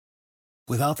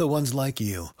Without the ones like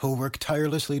you, who work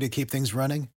tirelessly to keep things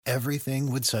running,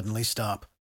 everything would suddenly stop.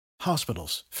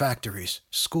 Hospitals, factories,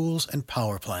 schools, and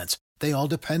power plants, they all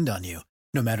depend on you.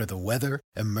 No matter the weather,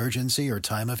 emergency, or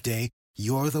time of day,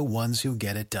 you're the ones who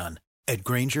get it done. At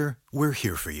Grainger, we're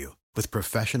here for you with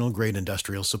professional-grade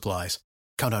industrial supplies.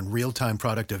 Count on real-time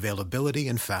product availability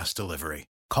and fast delivery.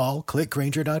 Call, click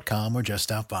Grainger.com, or just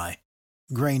stop by.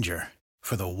 Grainger,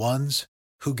 for the ones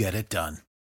who get it done.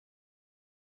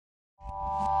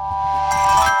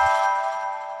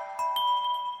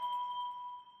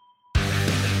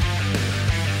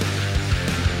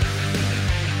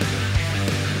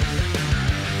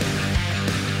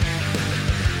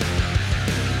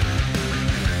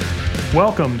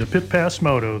 Welcome to Pit Pass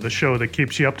Moto, the show that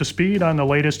keeps you up to speed on the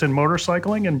latest in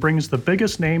motorcycling and brings the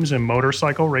biggest names in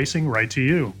motorcycle racing right to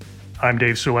you. I'm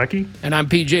Dave Sulecki. And I'm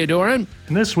PJ Doran.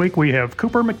 And this week we have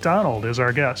Cooper McDonald as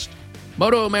our guest.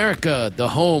 Moto America, the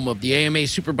home of the AMA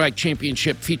Superbike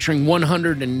Championship featuring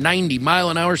 190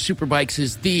 mile-an-hour superbikes,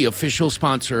 is the official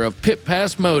sponsor of Pit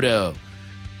Pass Moto.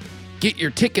 Get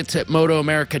your tickets at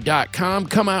MotoAmerica.com.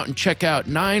 Come out and check out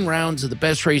 9 rounds of the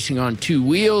best racing on 2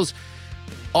 wheels.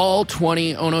 All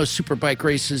 20 Ono Superbike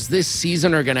races this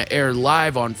season are going to air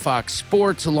live on Fox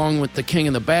Sports, along with the King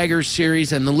of the Baggers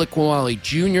series, and the Liqui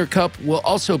Junior Cup will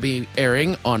also be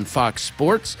airing on Fox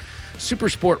Sports. Super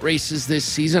Sport races this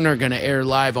season are going to air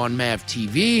live on MAV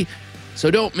TV, so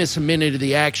don't miss a minute of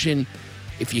the action.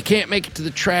 If you can't make it to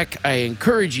the track, I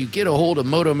encourage you get a hold of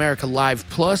Moto America Live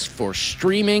Plus for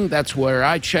streaming. That's where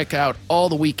I check out all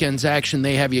the weekend's action.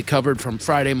 They have you covered from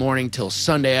Friday morning till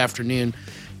Sunday afternoon.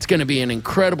 It's going to be an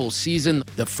incredible season.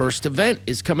 The first event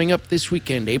is coming up this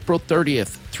weekend, April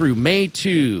 30th through May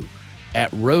 2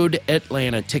 at Road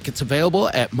Atlanta. Tickets available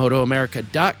at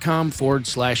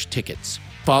MotoAmerica.com/tickets.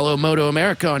 Follow Moto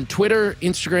America on Twitter,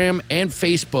 Instagram, and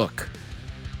Facebook.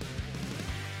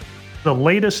 The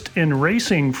latest in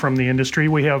racing from the industry,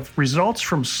 we have results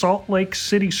from Salt Lake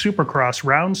City Supercross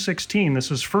round 16. This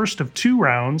is first of 2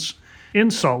 rounds in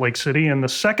Salt Lake City, and the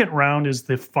second round is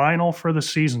the final for the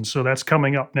season, so that's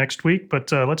coming up next week.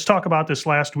 But let's talk about this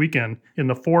last weekend. In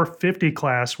the 450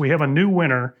 class, we have a new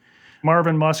winner.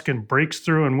 Marvin Musquin breaks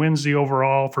through and wins the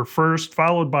overall for first,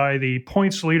 followed by the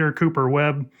points leader, Cooper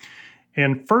Webb.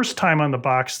 And first time on the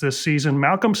box this season,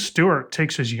 Malcolm Stewart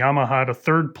takes his Yamaha to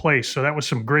 3rd place, so that was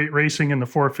some great racing in the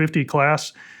 450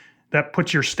 class. That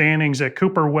puts your standings at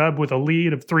Cooper Webb with a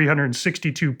lead of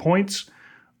 362 points,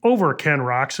 over Ken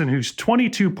Roczen, who's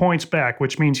 22 points back,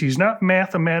 which means he's not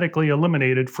mathematically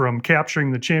eliminated from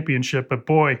capturing the championship, but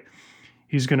boy,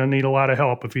 he's going to need a lot of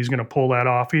help if he's going to pull that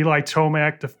off. Eli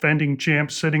Tomac, defending champ,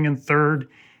 sitting in 3rd.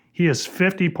 He is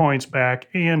 50 points back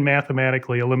and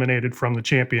mathematically eliminated from the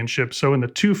championship. So in the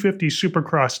 250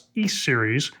 Supercross East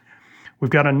Series,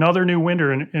 we've got another new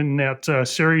winner in that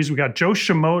series. We got Joe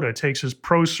Shimoda takes his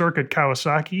Pro Circuit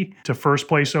Kawasaki to 1st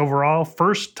place overall.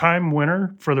 First-time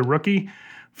winner for the rookie,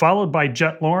 followed by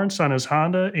Jet Lawrence on his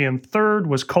Honda, and 3rd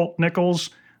was Colt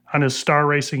Nichols on his Star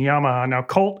Racing Yamaha. Now,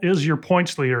 Colt is your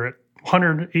points leader at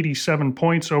 187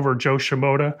 points over Joe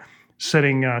Shimoda,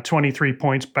 sitting 23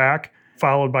 points back.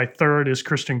 Followed by 3rd is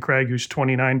Kristen Craig, who's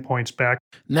 29 points back.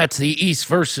 And that's the East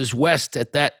versus West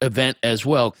at that event as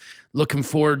well. Looking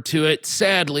forward to it.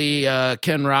 Sadly,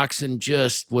 Ken Roczen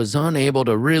just was unable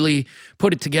to really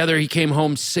put it together. He came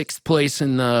home 6th place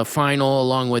in the final,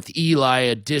 along with Eli,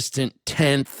 a distant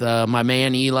 10th. My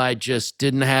man Eli just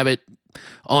didn't have it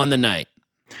on the night.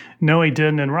 No, he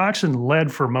didn't. And Roczen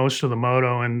led for most of the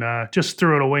moto and just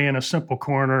threw it away in a simple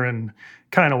corner and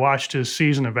kind of watched his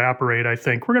season evaporate, I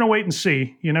think. We're going to wait and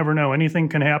see. You never know. Anything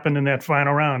can happen in that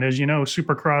final round. As you know,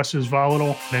 Supercross is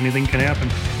volatile. Anything can happen.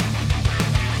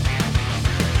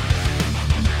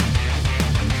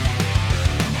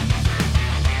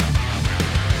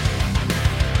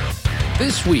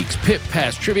 This week's Pit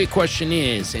Pass trivia question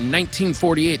is, in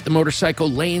 1948, the motorcycle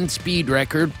lane speed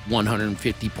record,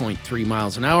 150.3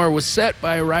 miles an hour, was set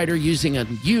by a rider using a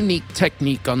unique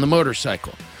technique on the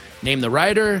motorcycle. Name the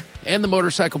rider and the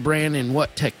motorcycle brand, and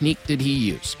what technique did he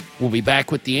use? We'll be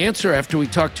back with the answer after we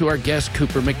talk to our guest,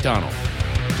 Cooper McDonald.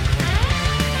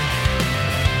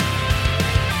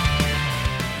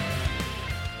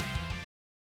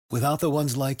 Without the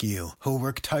ones like you, who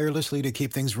work tirelessly to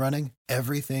keep things running,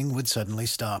 everything would suddenly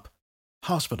stop.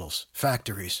 Hospitals,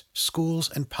 factories, schools,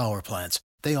 and power plants,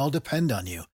 they all depend on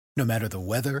you. No matter the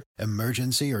weather,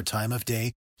 emergency, or time of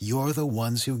day, you're the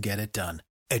ones who get it done.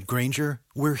 At Grainger,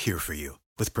 we're here for you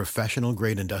with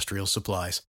professional-grade industrial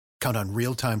supplies. Count on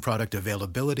real-time product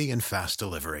availability and fast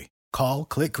delivery. Call,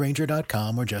 click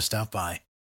Grainger.com, or just stop by.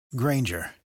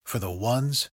 Grainger, for the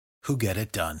ones who get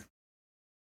it done.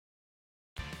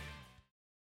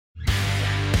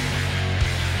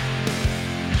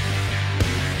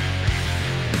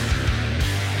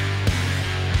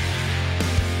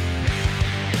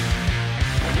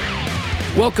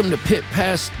 Welcome to Pit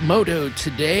Pass Moto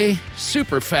today.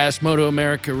 Super fast Moto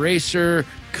America racer,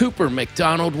 Cooper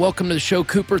McDonald. Welcome to the show,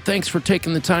 Cooper. Thanks for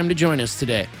taking the time to join us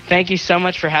today. Thank you so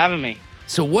much for having me.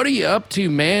 So what are you up to,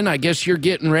 man? I guess you're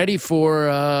getting ready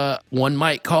for one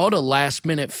might call it a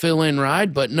last-minute fill-in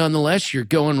ride, but nonetheless, you're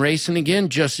going racing again,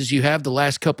 just as you have the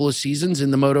last couple of seasons in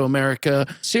the Moto America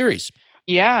series.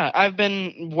 Yeah, I've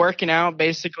been working out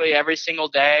basically every single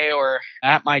day or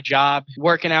at my job,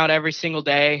 working out every single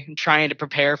day, trying to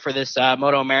prepare for this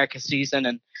Moto America season.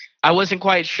 And I wasn't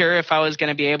quite sure if I was going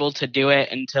to be able to do it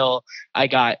until I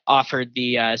got offered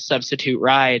the substitute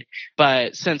ride.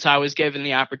 But since I was given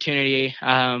the opportunity,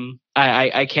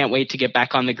 I can't wait to get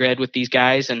back on the grid with these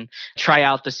guys and try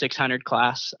out the 600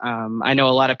 class. I know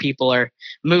a lot of people are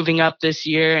moving up this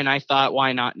year, and I thought,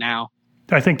 why not now?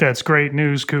 I think that's great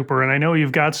news, Cooper. And I know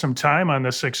you've got some time on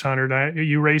the 600.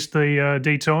 You raced the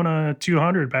Daytona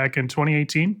 200 back in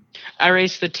 2018? I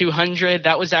raced the 200.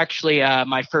 That was actually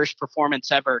my first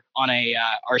performance ever on a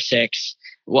R6.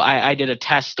 Well, I did a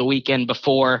test the weekend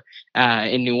before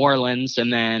in New Orleans,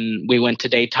 and then we went to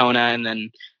Daytona and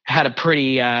then had a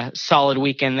pretty solid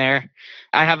weekend there.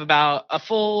 I have about a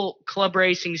full club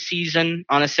racing season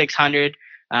on a 600.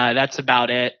 That's about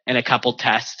it, and a couple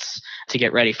tests to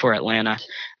get ready for Atlanta.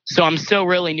 So I'm still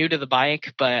really new to the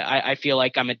bike, but I feel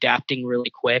like I'm adapting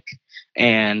really quick,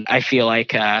 and I feel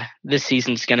like this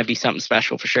season's going to be something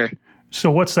special for sure. So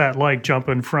what's that like,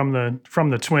 jumping from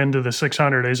the twin to the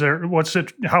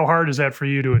 600? How hard is that for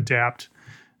you to adapt,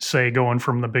 say, going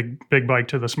from the big bike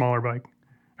to the smaller bike?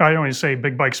 I don't want to say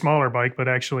big bike, smaller bike, but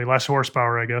actually less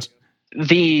horsepower, I guess.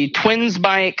 The twins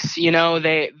bikes,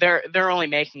 they're only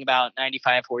making about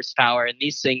 95 horsepower, and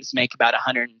these things make about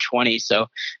 120. So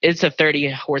it's a 30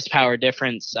 horsepower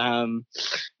difference.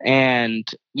 And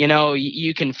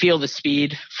you can feel the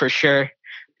speed for sure.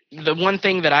 The one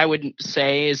thing that I would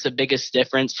say is the biggest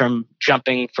difference from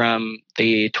jumping from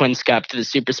the Twin Scup to the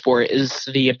Super Sport is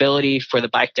the ability for the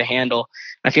bike to handle.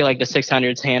 I feel like the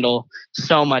 600s handle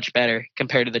so much better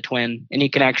compared to the Twin, and you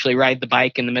can actually ride the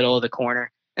bike in the middle of the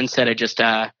corner instead of just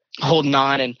holding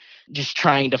on and just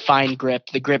trying to find grip.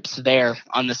 The grip's there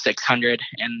on the 600,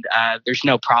 and there's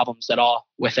no problems at all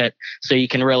with it. So you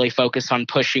can really focus on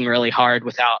pushing really hard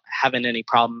without having any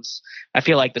problems. I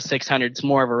feel like the 600 is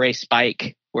more of a race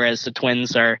bike, whereas the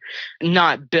Twins are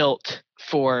not built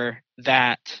for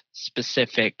that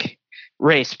specific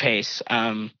race pace.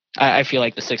 I feel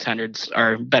like the 600s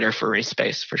are better for race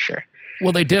pace for sure.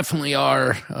 Well, they definitely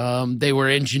are. They were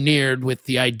engineered with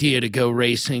the idea to go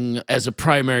racing as a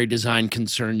primary design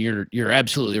concern. You're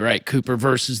absolutely right, Cooper,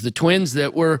 versus the Twins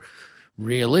that were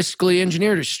realistically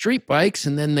engineered as street bikes,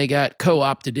 and then they got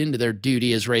co-opted into their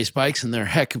duty as race bikes, and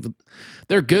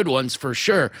they're good ones for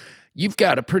sure. You've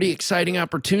got a pretty exciting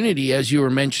opportunity, as you were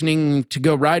mentioning, to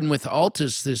go riding with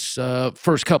Altus this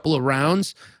first couple of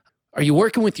rounds. Are you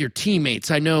working with your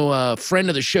teammates? I know a friend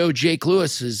of the show, Jake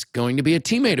Lewis, is going to be a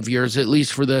teammate of yours, at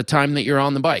least for the time that you're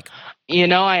on the bike.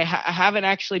 I haven't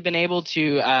actually been able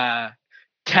to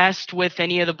test with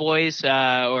any of the boys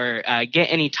or get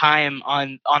any time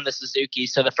on the Suzuki.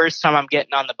 So the first time I'm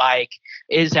getting on the bike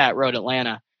is at Road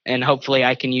Atlanta. And hopefully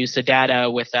I can use the data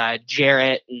with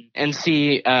Jarrett and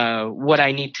see what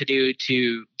I need to do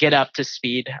to get up to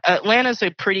speed. Atlanta's a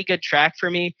pretty good track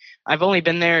for me. I've only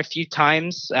been there a few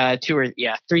times,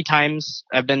 3 times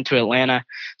I've been to Atlanta.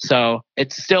 So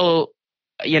it's still,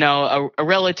 a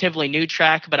relatively new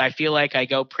track, but I feel like I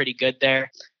go pretty good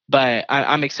there. But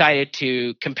I'm excited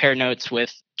to compare notes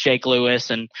with Jake Lewis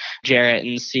and Jarrett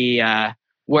and see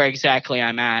where exactly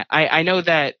I'm at. I know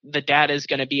that the data is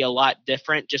going to be a lot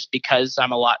different just because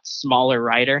I'm a lot smaller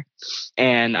rider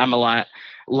and I'm a lot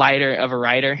lighter of a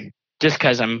rider just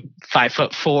because I'm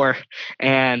 5'4",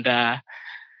 and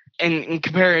in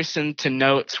comparison to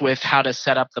notes with how to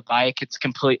set up the bike, it's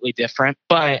completely different.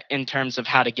 But in terms of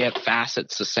how to get fast,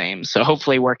 it's the same. So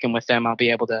hopefully working with them, I'll be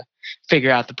able to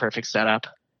figure out the perfect setup.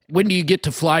 When do you get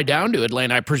to fly down to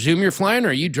Atlanta? I presume you're flying, or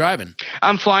are you driving?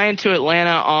 I'm flying to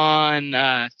Atlanta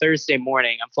on Thursday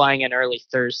morning. I'm flying in early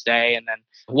Thursday and then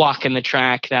walking the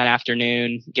track that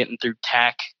afternoon, getting through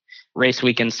tech. Race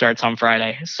weekend starts on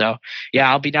Friday. So, yeah,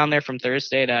 I'll be down there from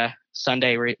Thursday to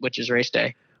Sunday, which is race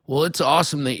day. Well, it's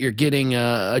awesome that you're getting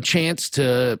a chance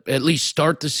to at least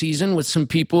start the season with some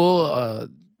people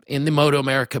in the Moto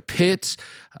America pits.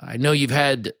 I know you've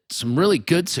had some really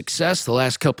good success the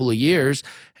last couple of years,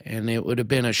 and it would have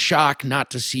been a shock not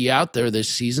to see you out there this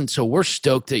season. So we're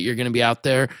stoked that you're going to be out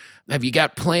there. Have you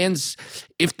got plans,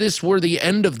 if this were the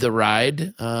end of the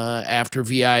ride after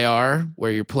VIR,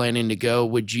 where you're planning to go,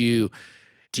 would you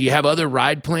Do you have other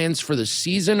ride plans for the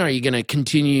season? Are you going to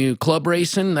continue club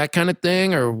racing, that kind of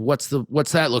thing? Or what's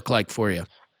that look like for you?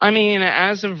 I mean,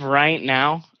 as of right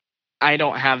now, I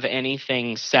don't have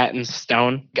anything set in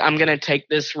stone. I'm going to take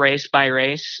this race by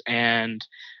race, and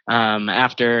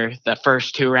after the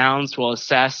first 2 rounds, we'll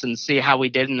assess and see how we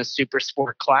did in the super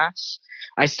sport class.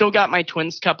 I still got my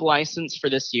Twins Cup license for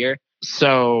this year.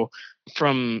 So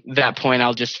from that point,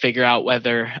 I'll just figure out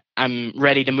whether I'm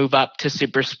ready to move up to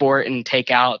super sport and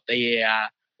take out the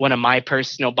one of my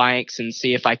personal bikes and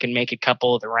see if I can make a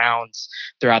couple of the rounds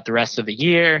throughout the rest of the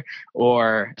year,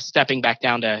 or stepping back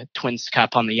down to Twins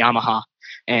Cup on the Yamaha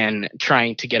and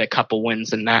trying to get a couple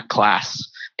wins in that class.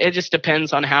 It just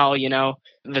depends on how,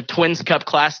 the Twins Cup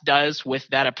class does with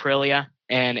that Aprilia.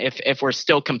 And if we're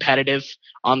still competitive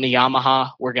on the Yamaha,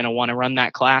 we're going to want to run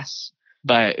that class.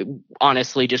 But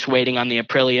honestly, just waiting on the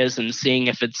Aprilias and seeing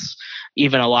if it's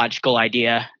even a logical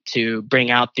idea to bring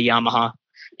out the Yamaha.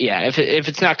 Yeah, if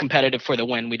it's not competitive for the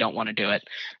win, we don't want to do it.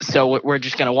 So we're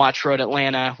just going to watch Road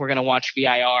Atlanta. We're going to watch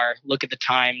VIR, look at the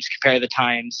times, compare the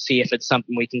times, see if it's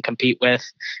something we can compete with.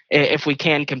 If we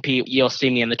can compete, you'll see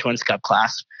me in the Twins Cup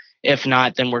class. If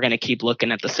not, then we're going to keep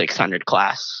looking at the 600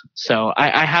 class. So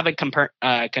I haven't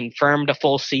confirmed a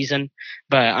full season,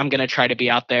 but I'm going to try to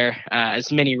be out there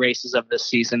as many races of this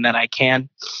season that I can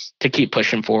to keep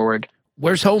pushing forward.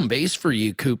 Where's home base for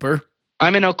you, Cooper?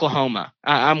 I'm in Oklahoma.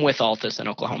 I'm with Altus in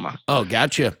Oklahoma. Oh,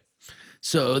 gotcha.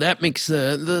 So that makes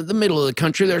the middle of the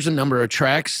country. There's a number of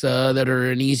tracks that are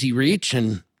an easy reach,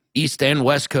 and East and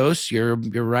West Coast, you're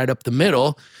right up the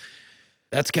middle.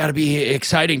 That's got to be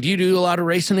exciting. Do you do a lot of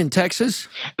racing in Texas?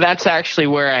 That's actually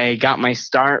where I got my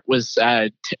start, was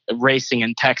racing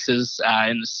in Texas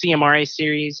in the CMRA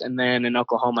series, and then in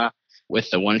Oklahoma with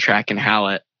the one track in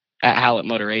Hallett. At Hallett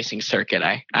Motor Racing Circuit.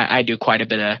 I do quite a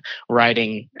bit of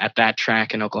riding at that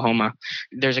track in Oklahoma.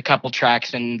 There's a couple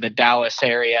tracks in the Dallas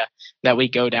area that we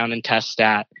go down and test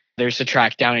at. There's a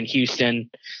track down in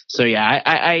Houston. So yeah,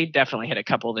 I definitely hit a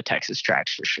couple of the Texas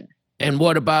tracks for sure. And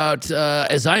what about,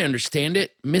 as I understand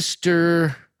it,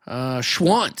 Mr.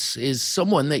 Schwantz is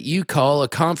someone that you call a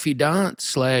confidant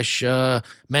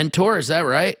 / mentor. Is that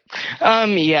right?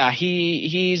 Yeah,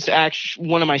 he's actually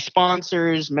one of my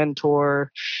sponsors,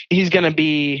 mentor. He's going to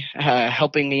be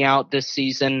helping me out this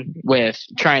season with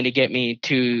trying to get me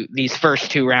to these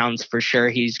first 2 rounds for sure.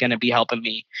 He's going to be helping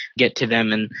me get to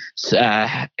them and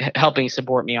helping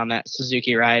support me on that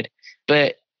Suzuki ride.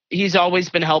 But he's always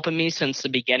been helping me since the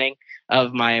beginning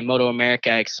of my Moto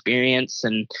America experience.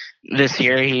 And this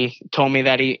year he told me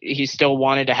that he still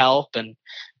wanted to help. And,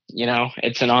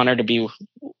 it's an honor to be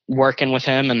working with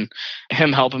him, and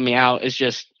him helping me out is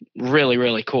just really,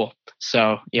 really cool.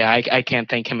 So yeah, I can't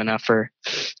thank him enough for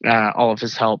all of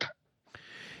his help.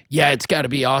 Yeah, it's got to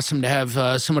be awesome to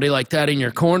have somebody like that in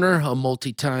your corner, a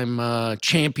multi-time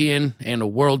champion and a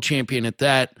world champion at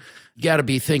that. You got to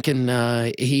be thinking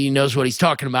he knows what he's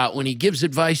talking about. When he gives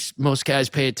advice, most guys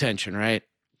pay attention, right?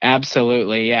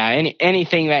 Absolutely, yeah.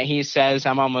 Anything that he says,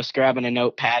 I'm almost grabbing a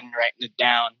notepad and writing it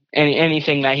down.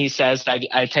 Anything that he says,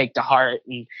 I take to heart,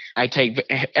 and I take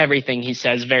everything he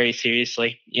says very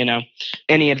seriously.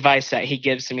 Any advice that he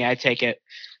gives to me, I take it.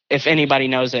 If anybody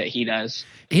knows it, he does.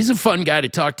 He's a fun guy to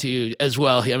talk to as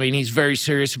well. I mean, he's very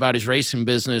serious about his racing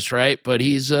business, right? But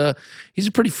he's a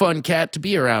pretty fun cat to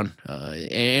be around,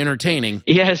 entertaining.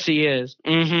 Yes, he is.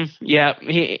 Mm-hmm. Yeah,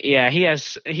 he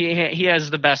has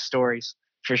the best stories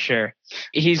for sure.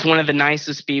 He's one of the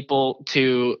nicest people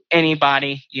to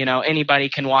anybody. Anybody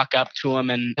can walk up to him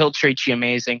and he'll treat you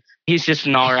amazing. He's just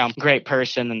an all-around great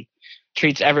person and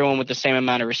treats everyone with the same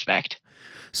amount of respect.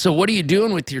 So what are you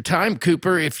doing with your time,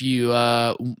 Cooper, if you,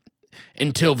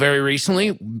 until very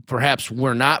recently, perhaps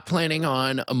were not planning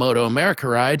on a Moto America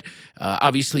ride?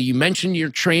 Obviously, you mentioned your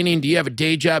training. Do you have a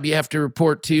day job you have to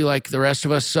report to like the rest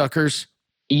of us suckers?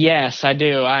 Yes, I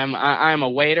do. I'm a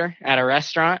waiter at a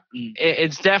restaurant.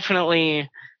 It's definitely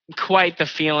quite the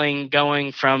feeling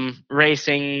going from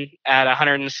racing at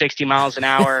 160 miles an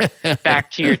hour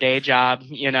back to your day job,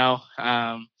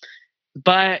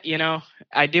 But,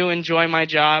 I do enjoy my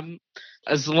job.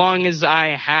 As long as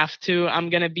I have to, I'm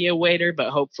going to be a waiter,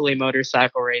 but hopefully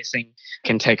motorcycle racing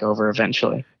can take over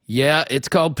eventually. Yeah, it's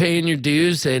called paying your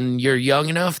dues, and you're young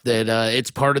enough that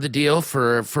it's part of the deal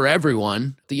for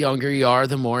everyone. The younger you are,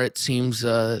 the more it seems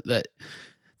that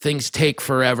things take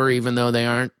forever, even though they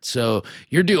aren't. So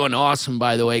you're doing awesome,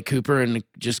 by the way, Cooper, and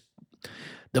just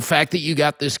the fact that you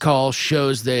got this call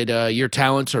shows that your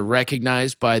talents are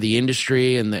recognized by the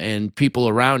industry and people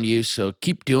around you. So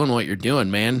keep doing what you're doing,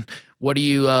 man. What are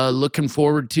you looking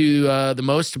forward to the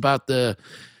most about the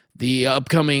the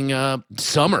upcoming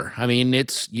summer. I mean,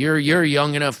 you're a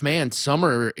young enough man.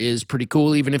 Summer is pretty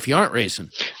cool, even if you aren't racing.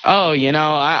 Oh,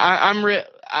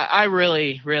 I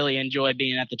really, really enjoy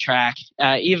being at the track.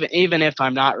 Even if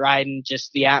I'm not riding,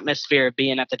 just the atmosphere of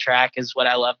being at the track is what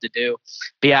I love to do.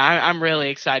 But yeah, I'm really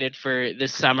excited for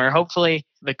this summer. Hopefully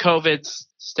the COVID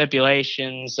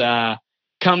stipulations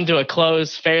come to a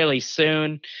close fairly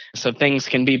soon so things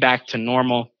can be back to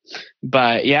normal.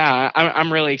 But yeah,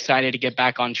 I'm really excited to get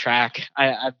back on track.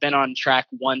 I've been on track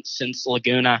once since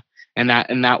Laguna, and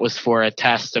that was for a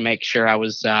test to make sure I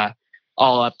was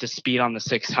all up to speed on the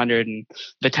 600. And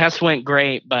the test went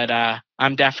great, but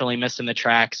I'm definitely missing the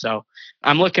track. So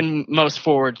I'm looking most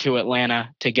forward to Atlanta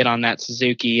to get on that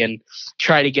Suzuki and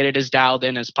try to get it as dialed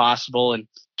in as possible and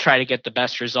try to get the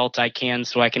best results I can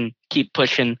so I can keep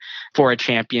pushing for a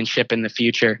championship in the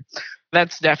future.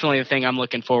 That's definitely the thing I'm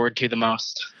looking forward to the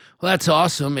most. Well, that's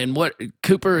awesome. And what,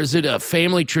 Cooper, is it a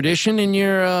family tradition in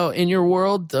your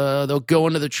world? They'll go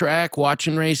into the track,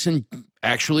 watching racing,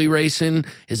 actually racing.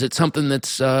 Is it something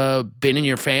that's been in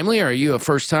your family, or are you a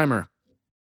first timer?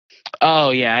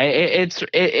 Oh yeah,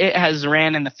 it has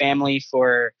ran in the family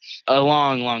for a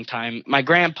long, long time. My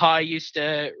grandpa used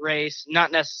to race,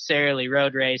 not necessarily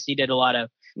road race. He did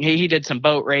some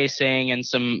boat racing and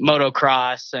some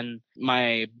motocross, and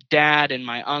my dad and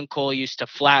my uncle used to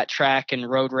flat track and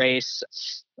road race.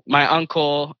 My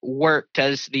uncle worked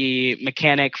as the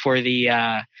mechanic for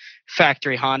the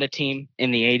factory Honda team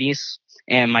in the 80s.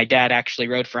 And my dad actually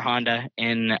rode for Honda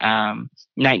in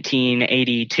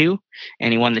 1982,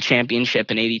 and he won the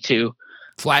championship in 82.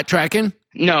 Flat tracking?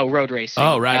 No, road racing.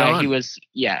 Oh, right on. He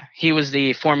was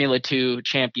the Formula 2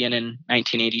 champion in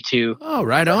 1982. Oh,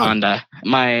 right on. Honda.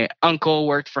 My uncle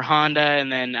worked for Honda, and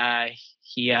then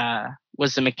he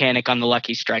was the mechanic on the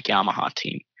Lucky Strike Yamaha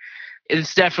team.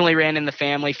 It's definitely ran in the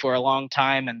family for a long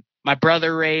time, and my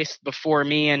brother raced before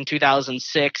me in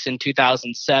 2006 and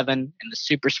 2007 in the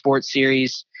Super Sport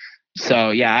Series. So,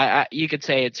 yeah, you could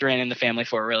say it's ran in the family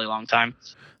for a really long time.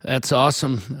 That's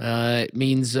awesome. It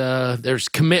means there's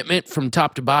commitment from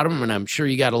top to bottom, and I'm sure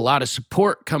you got a lot of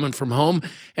support coming from home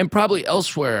and probably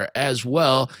elsewhere as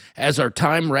well. As our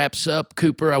time wraps up,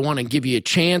 Cooper, I want to give you a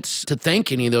chance to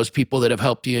thank any of those people that have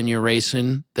helped you in your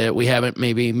racing that we haven't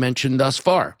maybe mentioned thus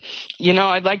far.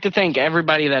 I'd like to thank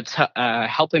everybody that's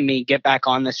helping me get back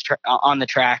on this on the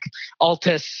track.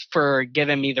 Altus for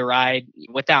giving me the ride.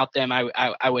 Without them,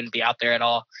 I wouldn't be out there at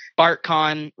all.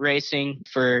 BartCon Racing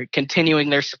for continuing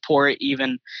their support,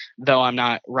 even though I'm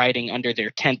not riding under their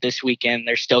tent this weekend.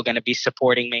 They're still going to be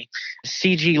supporting me.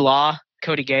 CG Law,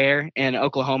 Cody Gayer in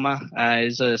Oklahoma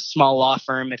is a small law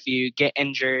firm. If you get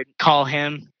injured, call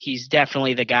him. He's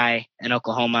definitely the guy in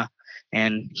Oklahoma,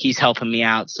 and he's helping me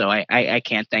out. So I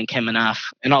can't thank him enough.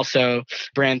 And also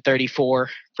Brand 34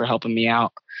 for helping me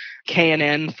out.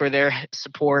 K&N for their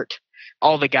support.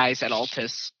 All the guys at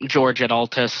Altus, George at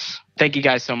Altus. Thank you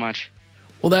guys so much.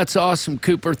 Well, that's awesome,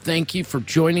 Cooper. Thank you for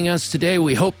joining us today.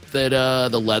 We hope that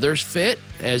the leathers fit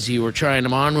as you were trying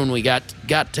them on when we got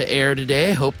to air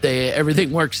today. Hope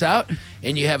everything works out,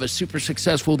 and you have a super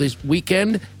successful this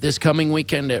coming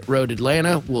weekend at Road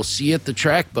Atlanta. We'll see you at the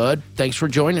track, bud. Thanks for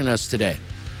joining us today.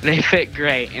 They fit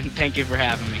great, and thank you for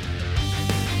having me.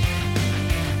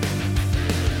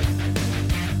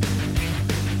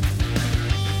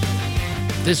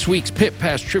 This week's Pit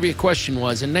Pass trivia question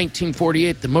was, in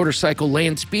 1948, the motorcycle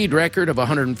land speed record of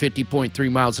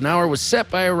 150.3 miles an hour was set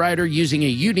by a rider using a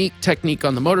unique technique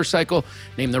on the motorcycle.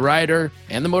 Name the rider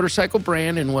and the motorcycle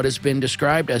brand and what has been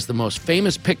described as the most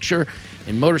famous picture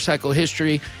in motorcycle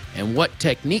history. And what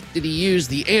technique did he use?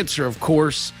 The answer, of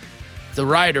course, the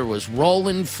rider was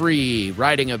Roland Free,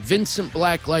 riding a Vincent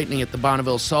Black Lightning at the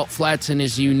Bonneville Salt Flats, and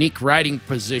his unique riding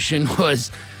position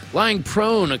was lying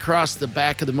prone across the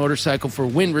back of the motorcycle for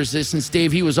wind resistance.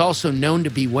 Dave, he was also known to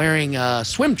be wearing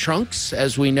swim trunks,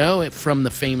 as we know it from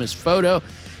the famous photo,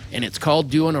 and it's called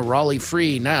doing a Raleigh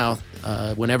Free now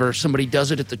whenever somebody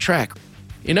does it at the track.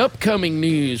 In upcoming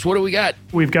news, what do we got?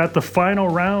 We've got the final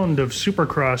round of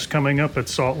Supercross coming up at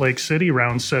Salt Lake City,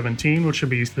 round 17, which will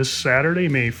be this Saturday,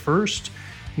 May 1st.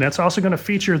 And that's also going to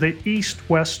feature the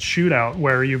East-West Shootout,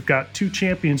 where you've got two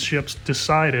championships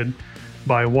decided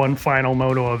by one final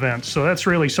moto event. So that's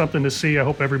really something to see. I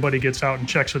hope everybody gets out and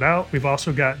checks it out. We've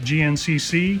also got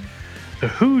GNCC, the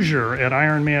Hoosier at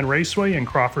Ironman Raceway in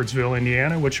Crawfordsville,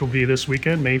 Indiana, which will be this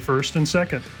weekend, May 1st and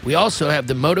 2nd. We also have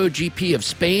the MotoGP of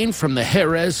Spain from the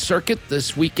Jerez circuit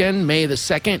this weekend, May the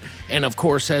 2nd. And of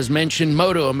course, as mentioned,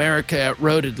 Moto America at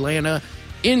Road Atlanta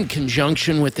in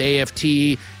conjunction with AFT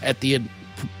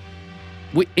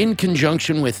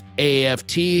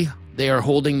They are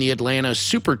holding the Atlanta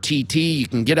Super TT. You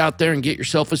can get out there and get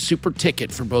yourself a super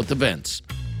ticket for both events.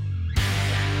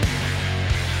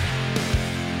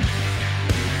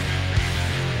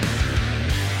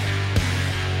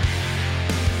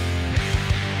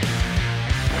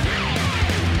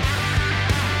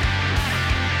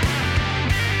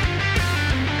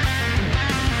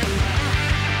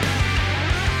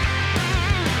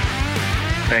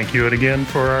 Thank you again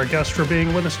for our guest for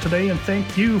being with us today, and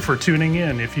thank you for tuning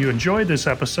in. If you enjoyed this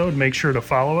episode, make sure to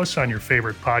follow us on your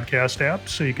favorite podcast app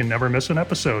so you can never miss an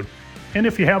episode. And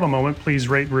if you have a moment, please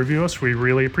rate and review us. We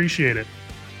really appreciate it.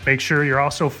 Make sure you're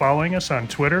also following us on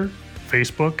Twitter,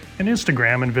 Facebook, and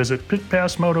Instagram, and visit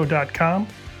pitpassmoto.com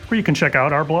where you can check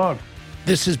out our blog.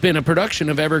 This has been a production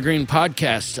of Evergreen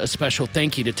Podcasts. A special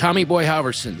thank you to Tommy Boy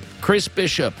Halverson, Chris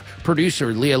Bishop,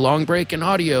 producer Leah Longbreak, and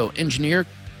audio engineer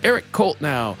Eric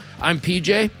Coltnow. I'm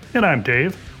PJ. And I'm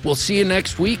Dave. We'll see you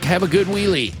next week. Have a good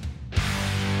wheelie.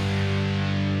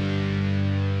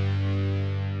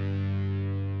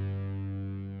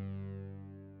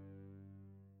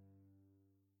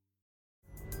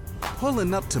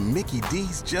 Pulling up to Mickey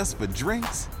D's just for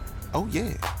drinks? Oh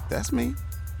yeah, that's me.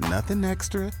 Nothing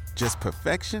extra, just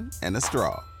perfection and a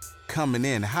straw. Coming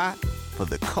in hot for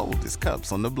the coldest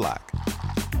cups on the block.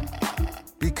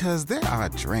 Because there are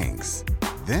drinks.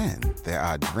 Then there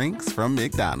are drinks from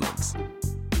McDonald's.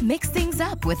 Mix things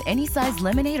up with any size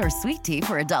lemonade or sweet tea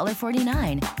for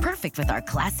 $1.49. Perfect with our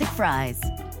classic fries.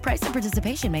 Price and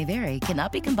participation may vary.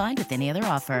 Cannot be combined with any other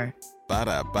offer.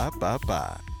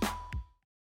 Ba-da-ba-ba-ba.